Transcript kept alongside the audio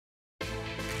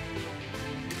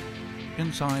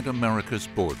Inside America's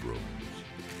Boardrooms,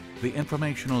 the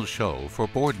informational show for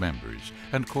board members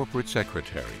and corporate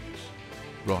secretaries.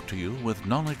 Brought to you with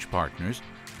knowledge partners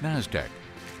NASDAQ,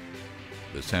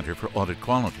 the Center for Audit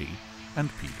Quality,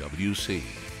 and PwC.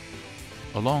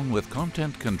 Along with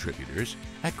content contributors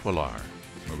Equilar,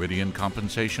 Meridian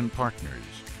Compensation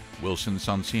Partners, Wilson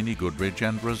Sonsini Goodrich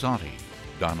and Rosati,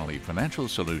 Donnelly Financial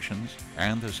Solutions,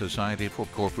 and the Society for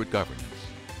Corporate Governance.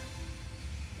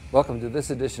 Welcome to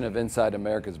this edition of Inside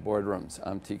America's Boardrooms.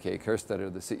 I'm TK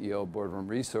Kerstetter, the CEO of Boardroom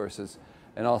Resources,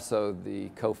 and also the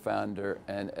co-founder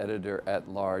and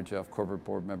editor-at-large of Corporate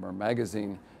Board Member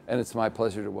Magazine, and it's my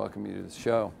pleasure to welcome you to the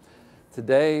show.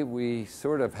 Today we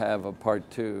sort of have a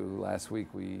part two. Last week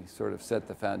we sort of set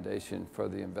the foundation for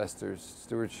the Investor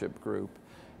Stewardship Group,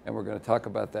 and we're going to talk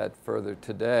about that further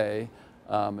today.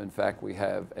 In fact, we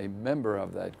have a member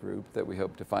of that group that we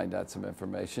hope to find out some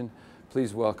information.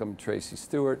 Please welcome Tracy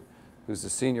Stewart, who's the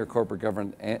Senior Corporate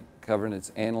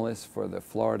Governance Analyst for the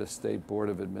Florida State Board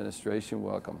of Administration.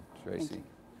 Welcome, Tracy.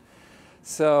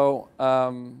 So,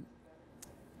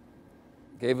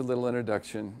 gave a little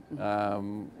introduction. We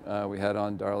had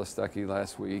on Darla Stuckey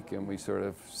last week, and we sort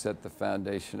of set the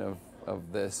foundation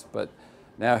of this. But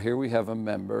now here we have a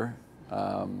member.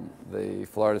 The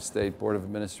Florida State Board of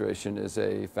Administration is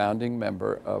a founding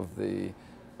member of the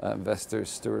Investor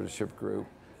Stewardship Group.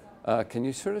 Can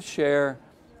you sort of share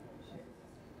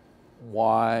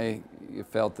why you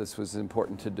felt this was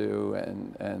important to do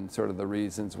and sort of the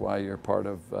reasons why you're part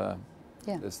of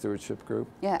the stewardship group?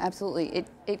 Yeah, absolutely.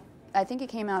 I think it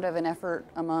came out of an effort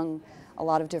among a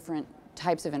lot of different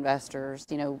types of investors.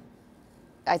 You know,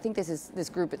 I think this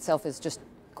group itself is just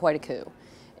quite a coup.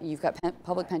 You've got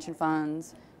public pension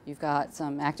funds, you've got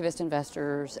some activist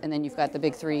investors, and then you've got the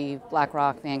big three,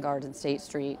 BlackRock, Vanguard, and State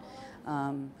Street,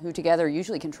 who together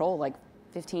usually control like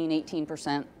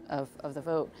 15–18% of the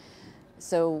vote.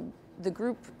 So the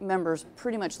group members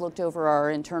pretty much looked over our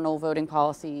internal voting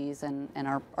policies and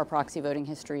our proxy voting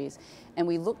histories, and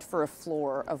we looked for a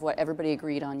floor of what everybody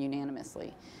agreed on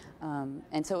unanimously.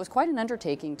 And so it was quite an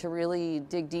undertaking to really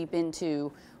dig deep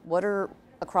into what are,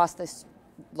 across this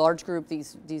large group,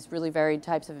 these really varied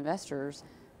types of investors,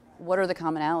 what are the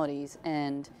commonalities,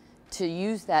 and to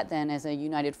use that then as a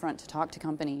united front to talk to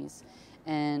companies.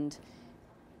 And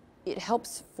it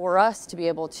helps for us to be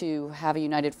able to have a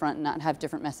united front and not have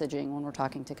different messaging when we're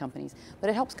talking to companies.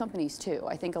 But it helps companies too.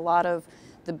 I think a lot of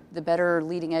the better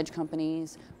leading edge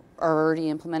companies are already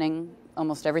implementing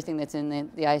almost everything that's in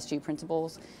the ISG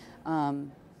principles.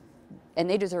 And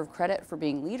they deserve credit for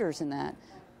being leaders in that.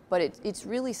 But it's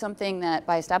really something that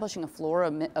by establishing a floor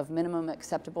of minimum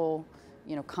acceptable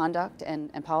conduct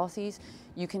and policies,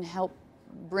 you can help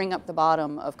bring up the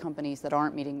bottom of companies that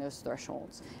aren't meeting those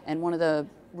thresholds. And one of the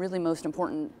really most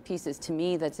important pieces to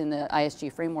me that's in the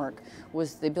ISG framework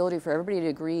was the ability for everybody to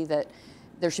agree that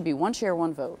there should be one share,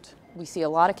 one vote. We see a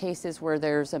lot of cases where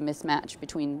there's a mismatch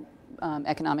between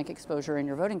economic exposure and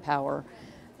your voting power,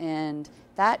 and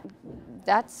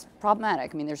that's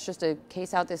problematic. I mean, there's just a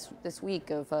case out this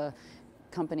week of a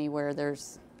company where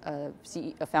there's a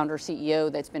founder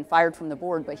CEO that's been fired from the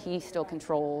board, but he still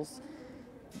controls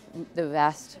the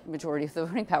vast majority of the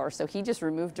voting power. So he just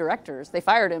removed directors. They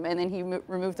fired him, and then he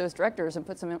removed those directors and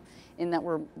put some in that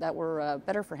were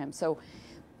better for him. So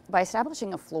by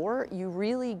establishing a floor, you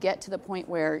really get to the point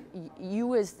where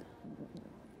you, as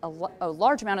a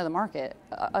large amount of the market,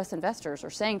 us investors, are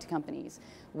saying to companies,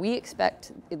 we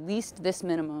expect at least this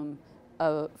minimum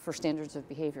for standards of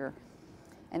behavior.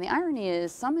 And the irony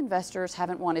is some investors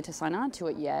haven't wanted to sign on to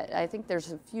it yet. I think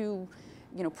there's a few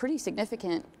pretty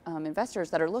significant investors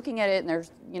that are looking at it,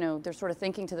 and they're sort of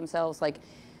thinking to themselves, like,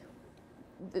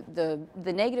 the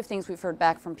negative things we've heard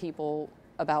back from people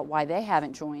about why they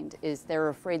haven't joined is they're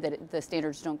afraid that the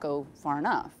standards don't go far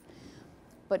enough.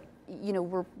 But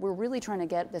we're really trying to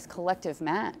get this collective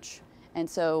match, and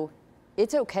so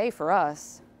it's okay for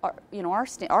us.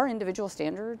 Our individual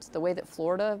standards, the way that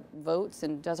Florida votes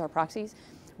and does our proxies,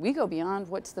 we go beyond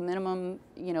what's the minimum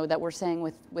that we're saying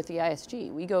with the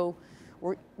ISG.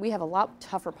 We have a lot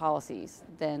tougher policies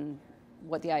than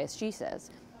what the ISG says.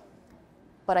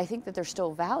 But I think that there's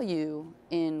still value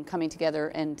in coming together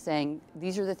and saying,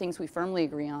 these are the things we firmly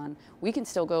agree on. We can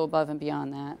still go above and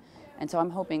beyond that. And so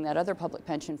I'm hoping that other public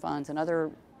pension funds and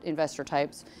other investor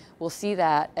types will see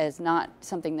that as not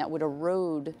something that would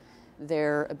erode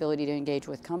their ability to engage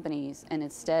with companies, and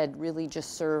instead really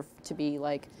just serve to be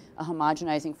like a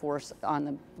homogenizing force on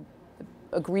the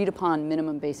agreed upon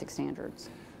minimum basic standards.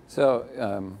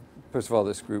 So, first of all,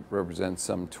 this group represents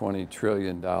some $20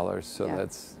 trillion, so Yeah.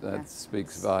 that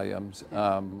speaks volumes.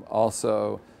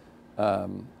 Also,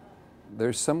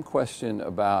 there's some question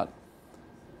about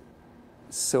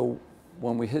So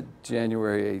when we hit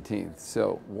January 18th,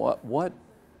 so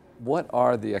what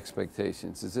are the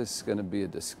expectations? Is this going to be a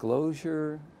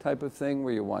disclosure type of thing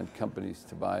where you want companies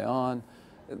to buy on?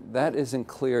 That isn't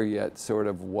clear yet, sort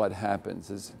of what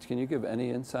happens. Can you give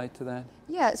any insight to that?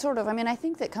 Yeah, sort of. I mean, I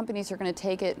think that companies are going to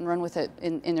take it and run with it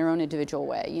in their own individual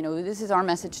way. You know, this is our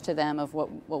message to them of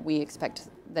what we expect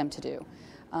them to do.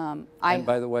 And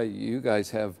by the way, you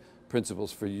guys have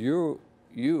principles for you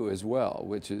as well,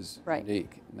 which is right.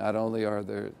 unique. Not only are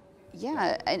there...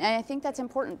 Yeah, and I think that's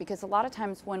important because a lot of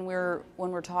times when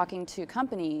we're talking to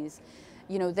companies,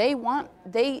 you know,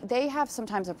 they have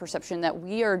sometimes a perception that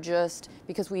we are just,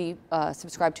 because we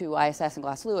subscribe to ISS and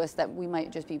Glass Lewis, that we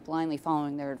might just be blindly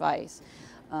following their advice.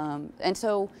 And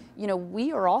so, you know,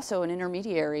 we are also an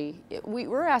intermediary.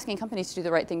 We're asking companies to do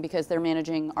the right thing because they're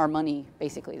managing our money,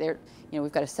 basically. You know,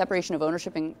 we've got a separation of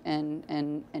ownership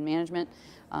and management.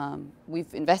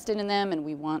 We've invested in them and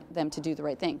we want them to do the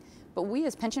right thing. But we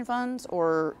as pension funds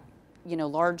or, you know,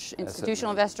 large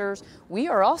institutional investors, we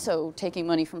are also taking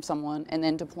money from someone and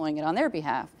then deploying it on their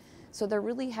behalf. So there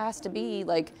really has to be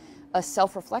like a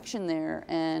self-reflection there,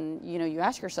 and you know, you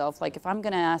ask yourself, like, if I'm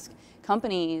going to ask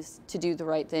companies to do the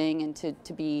right thing and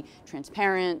to be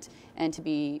transparent and to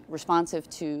be responsive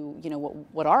to, you know,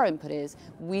 what our input is,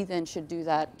 we then should do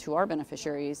that to our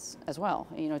beneficiaries as well.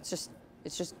 You know, it's just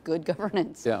good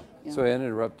governance. Yeah. You know? So I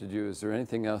interrupted you. Is there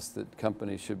anything else that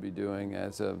companies should be doing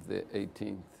as of the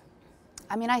 18th?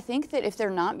 I mean, I think that if they're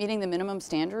not meeting the minimum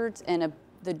standards, and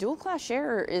the dual class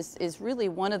share is really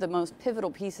one of the most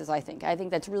pivotal pieces, I think. I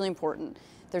think that's really important.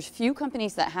 There's few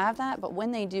companies that have that, but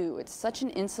when they do, it's such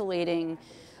an insulating,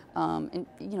 you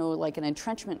know, like an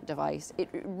entrenchment device. It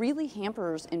really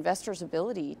hampers investors'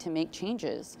 ability to make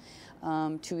changes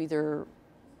to either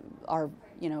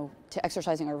you know, to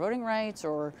exercising our voting rights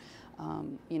or,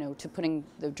 you know, to putting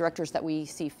the directors that we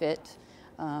see fit.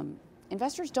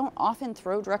 Investors don't often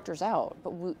throw directors out,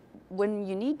 but when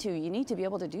you need to be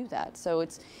able to do that. So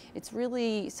it's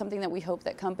really something that we hope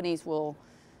that companies will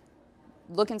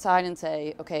look inside and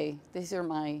say, okay, this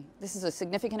is a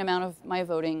significant amount of my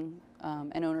voting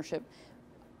and ownership.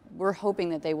 We're hoping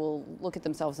that they will look at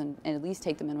themselves and at least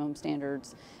take the minimum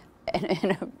standards.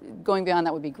 And going beyond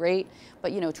that would be great.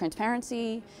 But you know,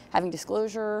 transparency, having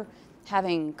disclosure,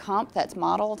 having comp that's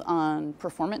modeled on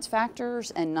performance factors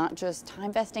and not just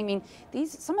time vesting. I mean,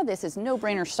 some of this is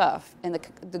no-brainer stuff, and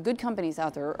the good companies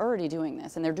out there are already doing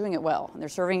this, and they're doing it well, and they're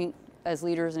serving as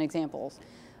leaders and examples.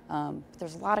 But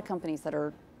there's a lot of companies that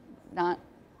are not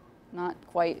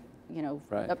quite, you know,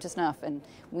 right. up to snuff, and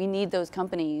we need those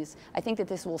companies. I think that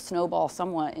this will snowball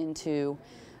somewhat into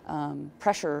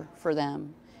pressure for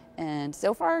them. And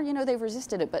so far, you know, they've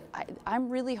resisted it, but I'm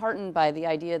really heartened by the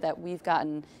idea that we've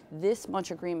gotten this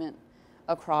much agreement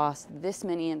across this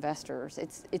many investors.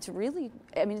 It's really,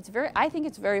 I mean, I think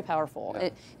it's very powerful. Yeah.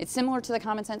 It's similar to the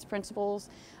common sense principles.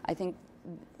 I think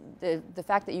the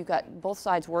fact that you've got both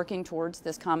sides working towards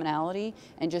this commonality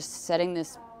and just setting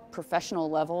this professional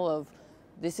level of,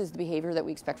 this is the behavior that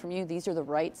we expect from you. These are the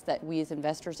rights that we as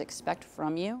investors expect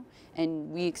from you, and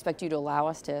we expect you to allow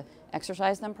us to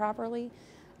exercise them properly.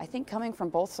 I think coming from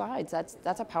both sides,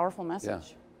 that's a powerful message.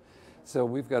 Yeah. So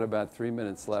we've got about 3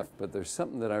 minutes left, but there's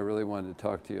something that I really wanted to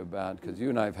talk to you about, because you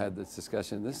and I have had this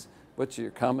discussion. What your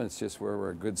comments just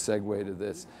were a good segue to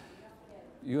this.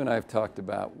 You and I have talked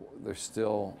about there's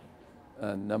still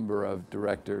a number of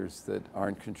directors that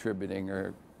aren't contributing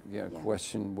or, you know,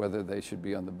 question whether they should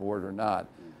be on the board or not.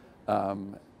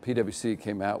 PwC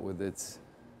came out with its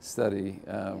study,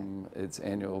 its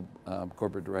annual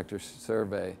corporate directors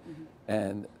survey,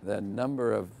 and the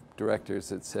number of directors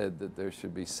that said that there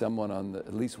should be someone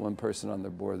at least one person on the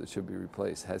board that should be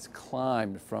replaced has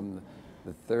climbed from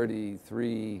the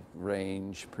 33%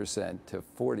 range to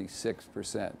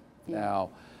 46%. Yeah. Now,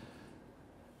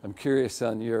 I'm curious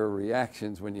on your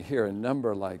reactions when you hear a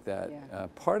number like that. Yeah.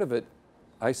 Part of it,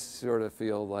 I sort of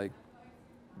feel like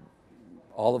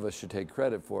all of us should take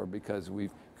credit for, because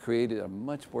we've created a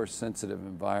much more sensitive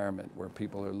environment where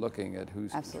people are looking at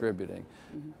who's contributing.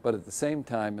 But at the same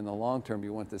time, in the long term,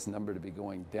 you want this number to be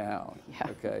going down.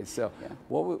 Yeah. Okay, so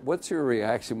what's your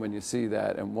reaction when you see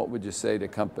that, and what would you say to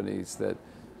companies that,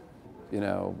 you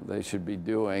know, they should be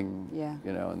doing,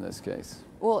 you know, in this case?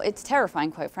 Well, it's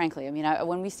terrifying, quite frankly. I mean,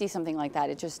 when we see something like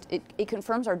that, it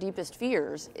confirms our deepest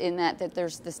fears in that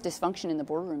there's this dysfunction in the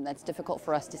boardroom that's difficult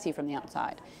for us to see from the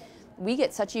outside. We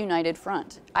get such a united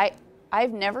front.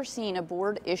 I've never seen a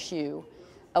board issue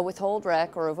a withhold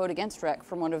rec or a vote against rec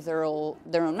from one of their own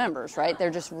members, right? They're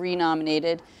just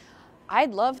renominated.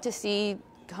 I'd love to see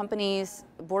companies,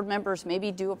 board members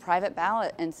maybe do a private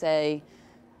ballot and say,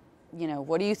 you know,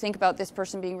 what do you think about this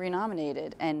person being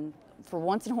renominated? And for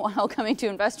once in a while coming to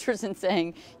investors and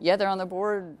saying, yeah, they're on the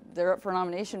board, they're up for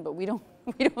nomination, but we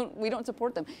don't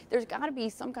support them. There's got to be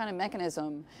some kind of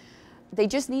mechanism. They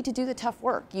just need to do the tough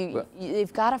work.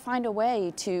 They've got to find a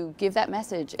way to give that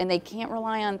message, and they can't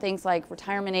rely on things like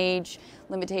retirement age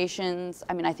limitations.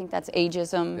 I mean, I think that's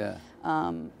ageism. Yeah.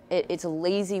 It's a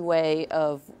lazy way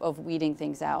of weeding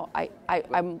things out.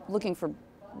 I'm looking for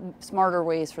smarter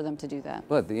ways for them to do that.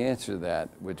 But the answer to that,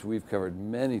 which we've covered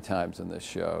many times on this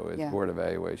show, is board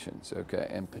evaluations, okay?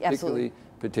 And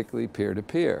particularly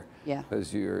peer-to-peer,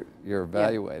 because you're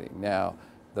evaluating. Now,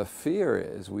 the fear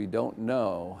is we don't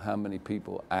know how many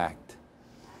people act.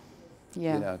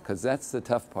 You know, because that's the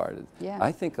tough part.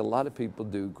 I think a lot of people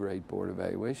do great board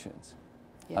evaluations.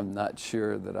 I'm not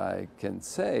sure that I can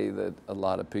say that a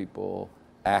lot of people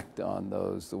act on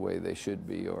those the way they should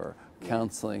be, or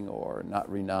counseling, or not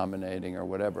renominating, or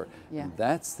whatever. And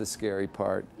that's the scary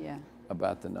part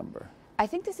about the number. I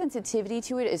think the sensitivity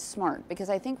to it is smart, because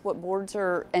I think what boards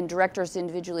and directors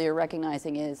individually are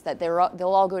recognizing is that they'll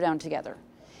all go down together.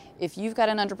 If you've got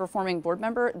an underperforming board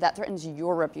member, that threatens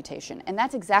your reputation. And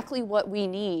that's exactly what we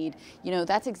need. You know,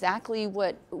 that's exactly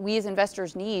what we as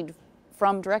investors need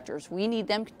from directors. We need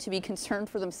them to be concerned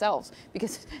for themselves,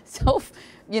 because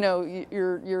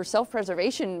your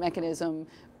self-preservation mechanism,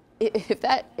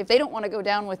 if they don't want to go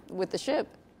down with the ship,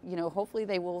 you know, hopefully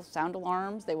they will sound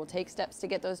alarms, they will take steps to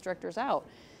get those directors out.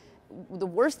 The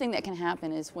worst thing that can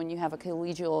happen is when you have a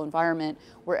collegial environment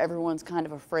where everyone's kind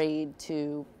of afraid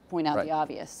to point out the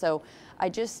obvious. So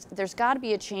there's got to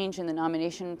be a change in the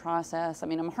nomination process. I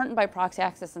mean, I'm heartened by proxy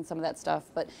access and some of that stuff,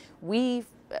 but we,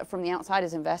 from the outside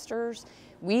as investors,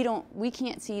 we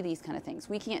can't see these kind of things.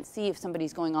 We can't see if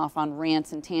somebody's going off on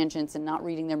rants and tangents and not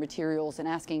reading their materials and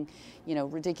asking, you know,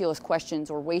 ridiculous questions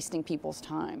or wasting people's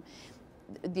time.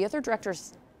 The other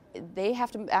directors, they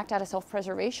have to act out of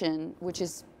self-preservation, which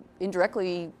is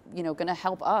indirectly, you know, going to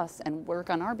help us and work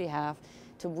on our behalf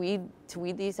to weed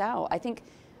these out. I think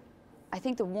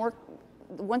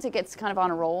once it gets kind of on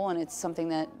a roll and it's something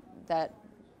that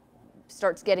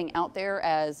starts getting out there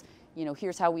as, you know,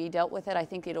 here's how we dealt with it, I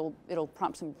think it'll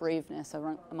prompt some braveness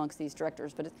amongst these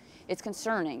directors. But it's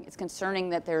concerning. It's concerning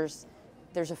that there's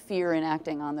a fear in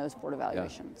acting on those board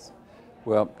evaluations.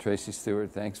 Well, Tracy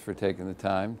Stewart, thanks for taking the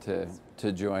time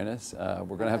to join us.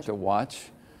 We're going to have to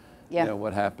watch, you know,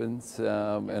 what happens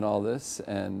in all this,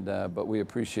 and but we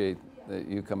appreciate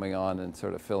you coming on and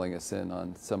sort of filling us in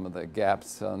on some of the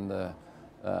gaps on the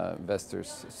Investor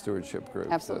Stewardship Group.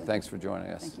 Absolutely. So thanks for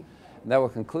joining us. Thank you. And that will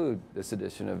conclude this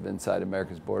edition of Inside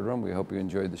America's Boardroom. We hope you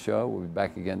enjoyed the show. We'll be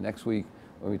back again next week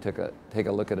when we take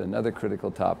a look at another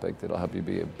critical topic that'll help you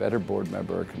be a better board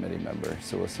member or committee member.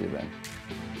 So we'll see you then.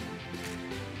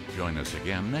 Join us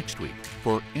again next week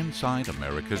for Inside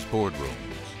America's Boardrooms.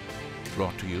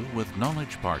 Brought to you with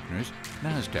Knowledge Partners,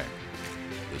 NASDAQ,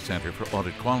 the Center for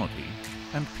Audit Quality,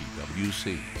 and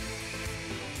PwC.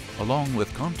 Along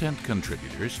with content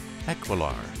contributors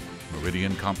Equilar,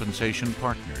 Meridian Compensation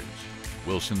Partners,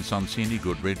 Wilson Sonsini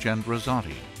Goodrich and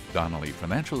Rosati, Donnelly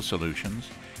Financial Solutions,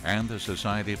 and the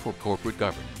Society for Corporate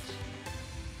Governance.